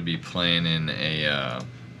got to be planning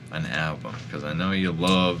an album, because I know you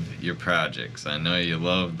love your projects. I know you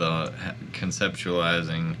love the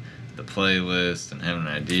conceptualizing the playlist and having an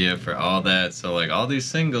idea for all that. So like all these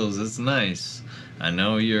singles, it's nice. I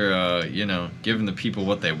know you're giving the people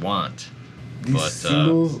what they want. These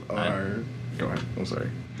singles are. Go ahead. I'm sorry.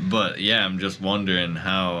 But yeah, I'm just wondering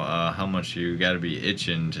how much you got to be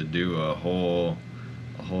itching to do a whole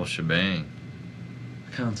shebang.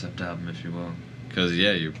 Concept album, if you will. Because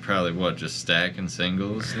yeah, you're probably just stacking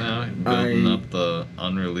singles now, building up the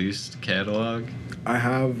unreleased catalog. I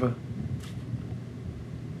have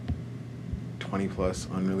 20 plus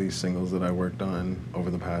unreleased singles that I worked on over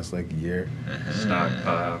the past year.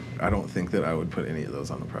 Stockpile. I don't think that I would put any of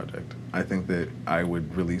those on the project. I think that I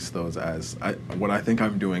would release those as what I think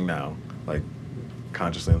I'm doing now, like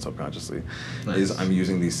consciously and subconsciously, is I'm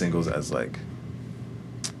using these singles as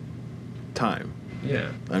time.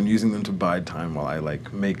 Yeah. I'm using them to bide time while I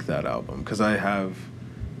make that album, because I have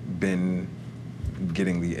been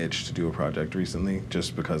getting the itch to do a project recently,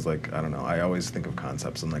 just because I don't know, I always think of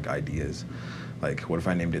concepts and ideas, what if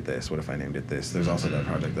I named it this, what if I named it this. There's also that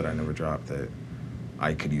project that I never dropped that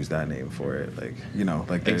I could use that name for it,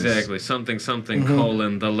 there's... Exactly, something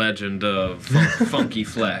colon the legend of Funky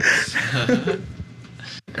Flex.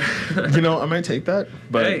 I might take that,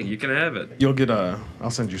 but hey, you can have it. you'll get I'll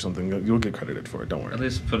send you something, you'll get credited for it, don't worry. At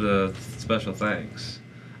least put a special thanks.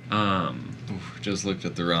 Oof, just looked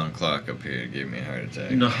at the wrong clock up here. It gave me a heart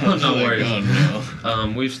attack. No worries. Oh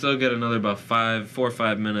no. We've still got another about 4 or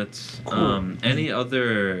 5 minutes. Cool. Any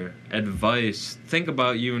other advice? Think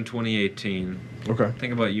about you in 2018. Okay.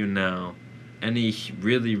 Think about you now. Any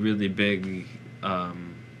really, really big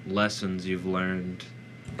lessons you've learned,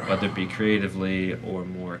 whether it be creatively or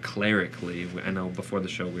more clerically? I know before the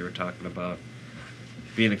show we were talking about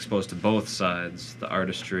being exposed to both sides, the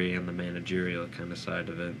artistry and the managerial kind of side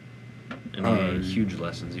of it. Any huge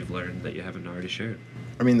lessons you've learned that you haven't already shared?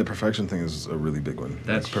 I mean, the perfection thing is a really big one.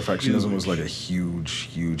 That's perfectionism was huge. a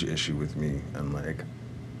huge issue with me, and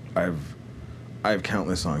I have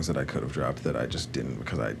countless songs that I could have dropped that I just didn't,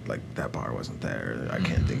 because that bar wasn't there. I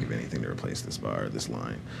can't think of anything to replace this bar or this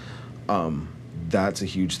line. That's a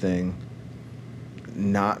huge thing.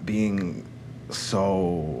 Not being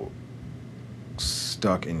so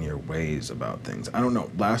stuck in your ways about things. I don't know.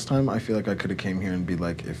 Last time I feel like I could have came here and be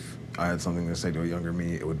like, if I had something to say to a younger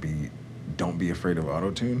me, it would be, don't be afraid of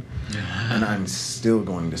auto-tune. And I'm still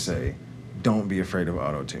going to say, don't be afraid of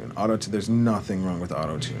auto-tune. There's nothing wrong with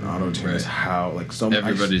auto-tune. Auto-tune is how, like, so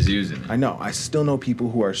everybody's using it. I know. I still know people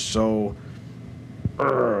who are so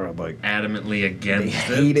like adamantly against it.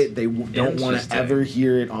 They hate it. They don't want to ever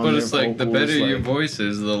hear it on their vocals. But it's like, the better your voice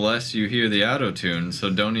is, the less you hear the auto-tune, so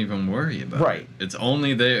don't even worry about it. It's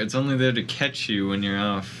only there to catch you when you're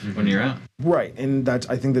off, when you're out. Right, and I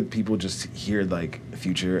think that people just hear, like,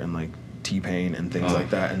 Future and, like, T-Pain and things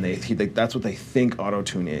like that, and they that's what they think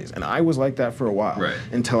auto-tune is. And I was like that for a while,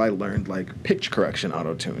 until I learned, like, pitch correction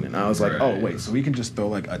auto-tune, and I was like, oh wait, so we can just throw,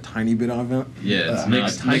 like, a tiny bit of it. Yeah, it's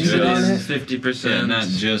mixed 50%. Yeah, not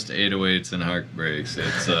just 808s and heartbreaks.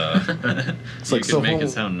 It's it's like, you can make it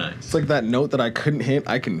sound nice. It's like that note that I couldn't hit,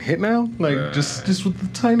 I can hit now, like just with the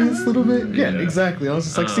tiniest little bit. Yeah, exactly. I was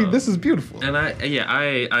just like, see, this is beautiful. And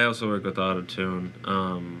I also work with auto-tune.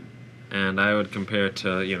 And I would compare it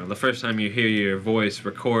to, the first time you hear your voice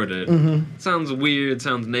recorded, it sounds weird,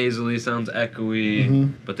 sounds nasally, sounds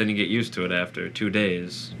echoey, but then you get used to it after 2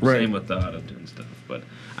 days. Same with the auto-tune stuff. But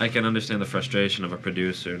I can understand the frustration of a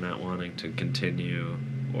producer not wanting to continue,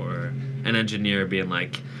 or an engineer being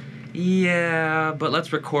like, yeah, but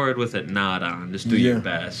let's record with it not on. Just do your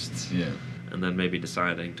best. Yeah. And then maybe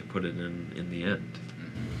deciding to put it in the end.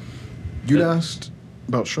 You'd asked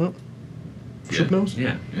about Shrimp? Shrimp Nose?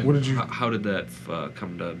 Yeah. What did you... How did that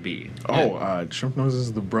come to be? Shrimp Nose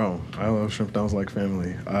is the bro. I love Shrimp Nose like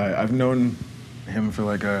family. I've known him for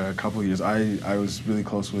like a couple of years. I was really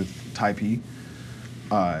close with Ty P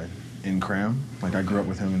in Cram. Like, I grew up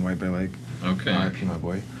with him in White Bear Lake. Okay. R.I.P. my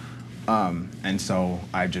boy. And so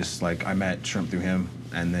I just, like, I met Shrimp through him,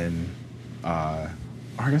 and then I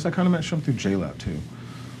guess I kind of met Shrimp through J-Lab too.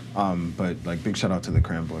 But, like, big shout out to the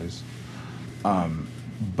Cram boys.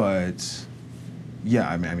 But... yeah,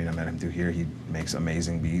 I mean, I met him through here. He makes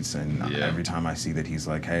amazing beats, and every time I see that he's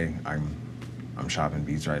like, hey, I'm shopping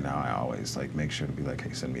beats right now, I always, like, make sure to be like,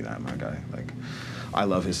 hey, send me that, my guy. Like, I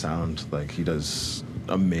love his sound. Like, he does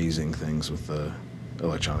amazing things with the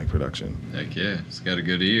electronic production. Heck yeah, he's got a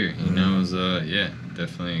good ear. He knows,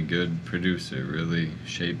 definitely a good producer, really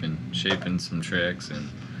shaping some tracks and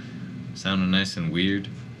sounding nice and weird.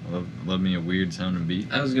 Love me a weird sounding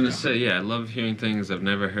beat. I was gonna say, I love hearing things I've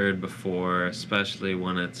never heard before, especially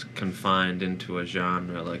when it's confined into a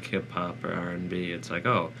genre like hip hop or R&B. It's like,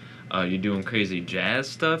 you're doing crazy jazz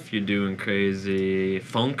stuff, you're doing crazy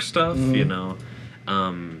funk stuff,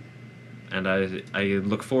 And I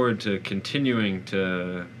look forward to continuing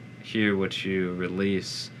to hear what you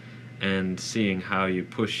release and seeing how you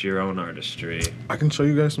push your own artistry. I can show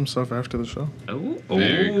you guys some stuff after the show.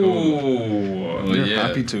 Very cool. Well,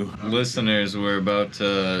 happy to. Listeners, we're about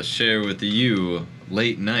to share with you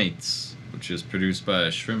Late Nights, which is produced by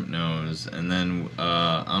Shrimp Nose, and then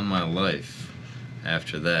On My Life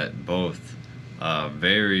after that. Both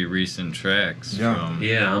very recent tracks from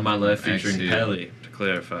On My Life featuring Exxe. Pelly, to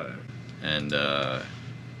clarify. And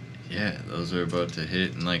those are about to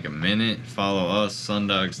hit in like a minute. Follow us,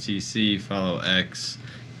 SunDogs TC. Follow Exxe,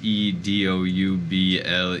 EDOUBLEXE.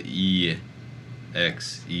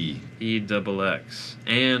 EXX.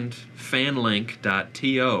 And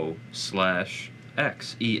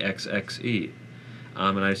fanlink.to/X, EXXE.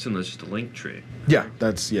 And I assume that's just a link tree. Yeah,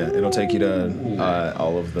 it'll take you to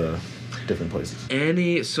all of the different places.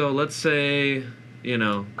 So let's say,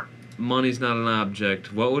 money's not an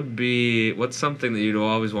object. What's something that you'd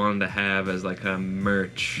always wanted to have as like a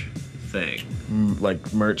merch thing?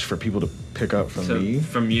 Like merch for people to pick up from me?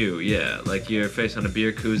 From you, yeah. Like your face on a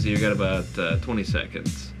beer koozie, you got about 20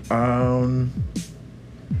 seconds.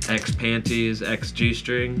 X panties, X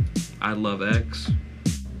G-string. I love X.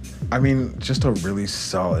 I mean, just a really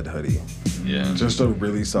solid hoodie. Yeah. Just a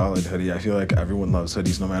really solid hoodie. I feel like everyone loves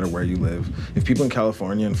hoodies no matter where you live. If people in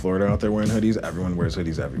California and Florida out there wearing hoodies, everyone wears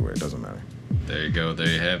hoodies everywhere. It doesn't matter. There you go. There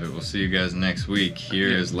you have it. We'll see you guys next week. Here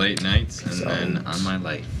is Late Nights, and then On My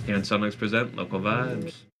Life. Here on SunDogs Present Local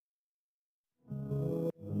Vibes.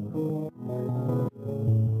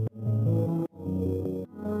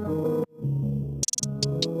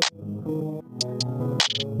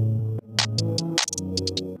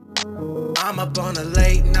 I'm up on a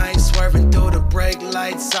late night, swerving through the brake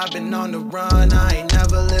lights. I've been on the run, I ain't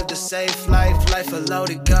never lived a safe life. Life a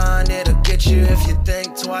loaded gun, it'll get you if you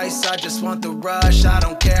think twice. I just want the rush, I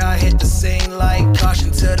don't care, I hit the scene like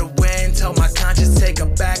caution to the wind. Told my conscience take a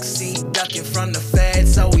back seat, ducking from the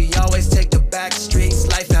feds, so we always take the back streets.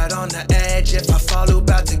 Life out on the edge, if I fall, who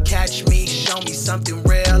about to catch me? Show me something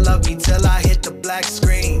real, love me till I hit the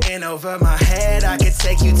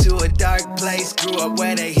but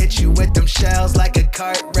where they hit you with them shells like a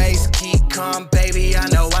cart race. Keep calm, baby, I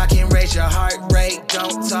know I can raise your heart rate.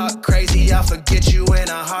 Don't talk crazy, I'll forget you in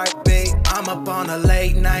a heartbeat. I'm up on a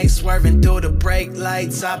late night, swerving through the brake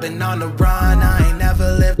lights. I've been on the run, I ain't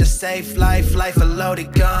never lived a safe life. Life a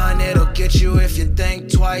loaded gun, it'll get you if you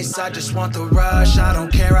think twice. I just want the rush, I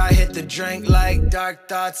don't care, I hit the drink like dark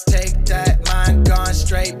thoughts. Take that, mind gone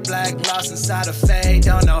straight black, lost inside a fade.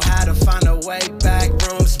 Don't know how to find a way back.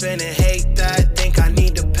 Room spinning, hate that, think I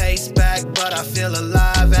need to pace back, but I feel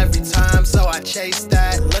alive every time, so I chase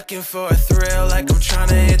that. Looking for a thrill like I'm trying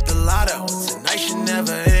to hit the lotto. Tonight should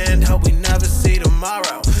never end, hope we never see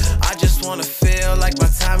tomorrow. I just wanna feel like my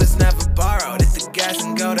time is never borrowed. Hit the gas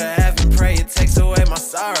and go to heaven, pray it takes away my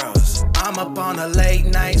sorrows. I'm up on a late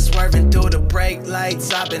night, swerving through the brake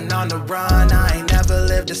lights. I've been on the run, I ain't never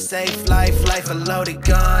lived a safe life. Life a loaded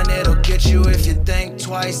gun, it'll get you if you think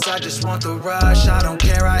twice. I just want the rush, I don't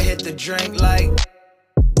care, I hit the drink like.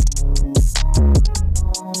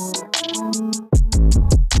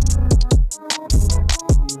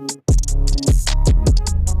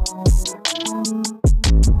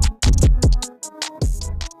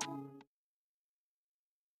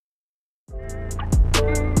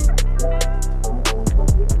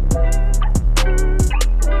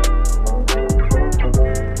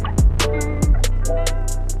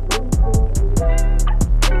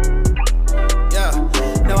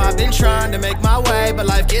 Trying to make my way, but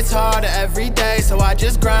life gets harder every day, so I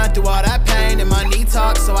just grind through all that pain. And my knee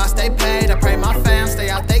talks, so I stay paid. I pray my fam stay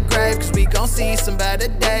out they grave, cause we gon' see some better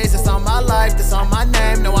days. It's on my life, that's on my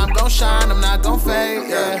name. No, I'm gon' shine, I'm not gon' fade,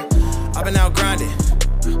 yeah. I've been out grinding,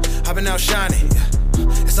 I've been out shining,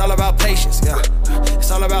 yeah. It's all about patience, yeah. It's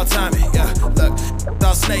all about timing, yeah. Look,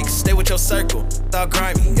 all snakes, stay with your circle, all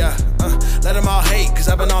grimy, yeah. Let them all hate, cause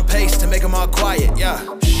I've been on pace to make them all quiet, yeah.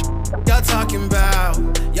 Y'all talking about,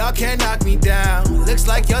 y'all can't knock me down. Looks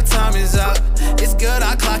like your time is up, it's good,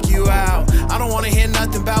 I'll clock you out. I don't wanna hear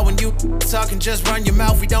nothing about when you talking, just run your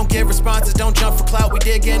mouth. We don't get responses, don't jump for clout. We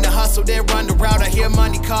dig in the hustle, then run the route. I hear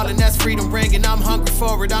money calling, that's freedom ringing. I'm hungry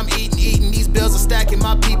for it, I'm eating. These bills are stacking,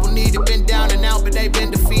 my people need it. Been down and out, but they've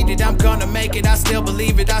been defeated. I'm gonna make it, I still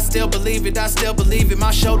believe it, I still believe it, I still believe it.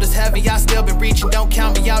 My shoulders heavy, I still been reaching. Don't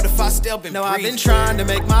count me out if I still been breathing. I've been trying to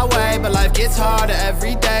make my way, but life gets harder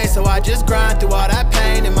every day, so I just grind through all that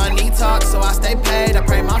pain. And my knee talks, so I stay paid. I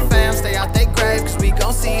pray my fam stay out they grave, cause we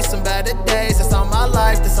gon' see some better days. That's on my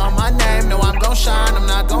life, that's on my name. No, I'm gon' shine, I'm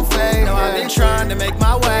not gon' fade. No, I've been trying to make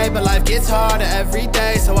my way, but life gets harder every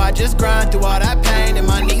day, so I just grind through all that pain. And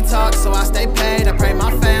my knee talks, so I stay paid. I pray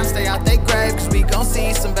my fam stay out they grave, cause we gon'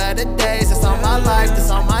 see some better days. That's on my life,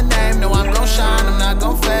 that's on my name. No, I'm gon' shine, I'm not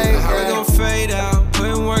gon' fade. How we gon' fade out?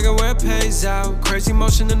 Putting work and where it pays out. Crazy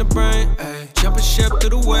motion in the brain, ayy. Jumping ship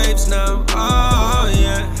through the waves now. Oh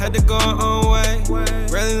yeah, had to go our own way.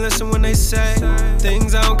 Rarely listen when they say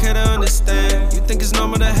things I don't care to understand. You think it's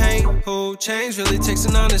normal to hate? Who change really takes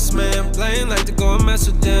an honest man. Playing like to go and mess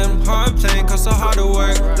with them. Hard playing costs so hard to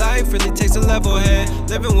work. Life really takes a level head.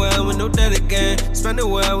 Living well with no debt again.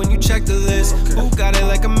 Spending well when you check the list. Who got it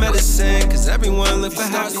like a medicine? Cause everyone live for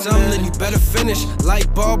happiness. Something you better finish.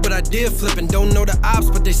 Light bulb, but I did flipping. Don't know the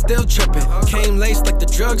ops, but they still tripping. Came laced like the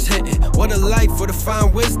drugs hitting. What a life, what a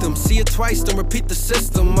fine wisdom. See it twice, don't repeat the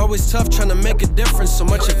system. Always tough trying to make a difference. So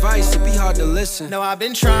much advice, it be hard to listen. No, I've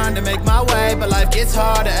been trying to make my way, but life gets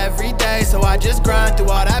harder every day, so I just grind through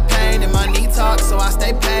all that pain. And my knee talks, so I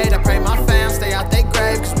stay paid. I pray my fam stay out they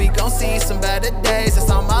grave, cause we gon' see some better days. That's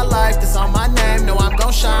on my life, that's on my name. No, I'm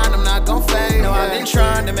gon' shine, I'm not gon' fade. No, I've been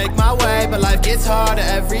trying to make my way, but life gets harder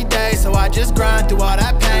every day, so I just grind through all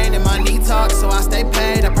that pain. And my knee talks, so I stay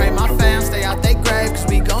paid. I pray my fam stay out they grave, cause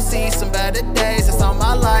we gon' see some better days. That's on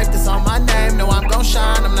my life, that's on my name. No, I'm gon'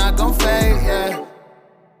 shine, I'm not gon' fade, yeah.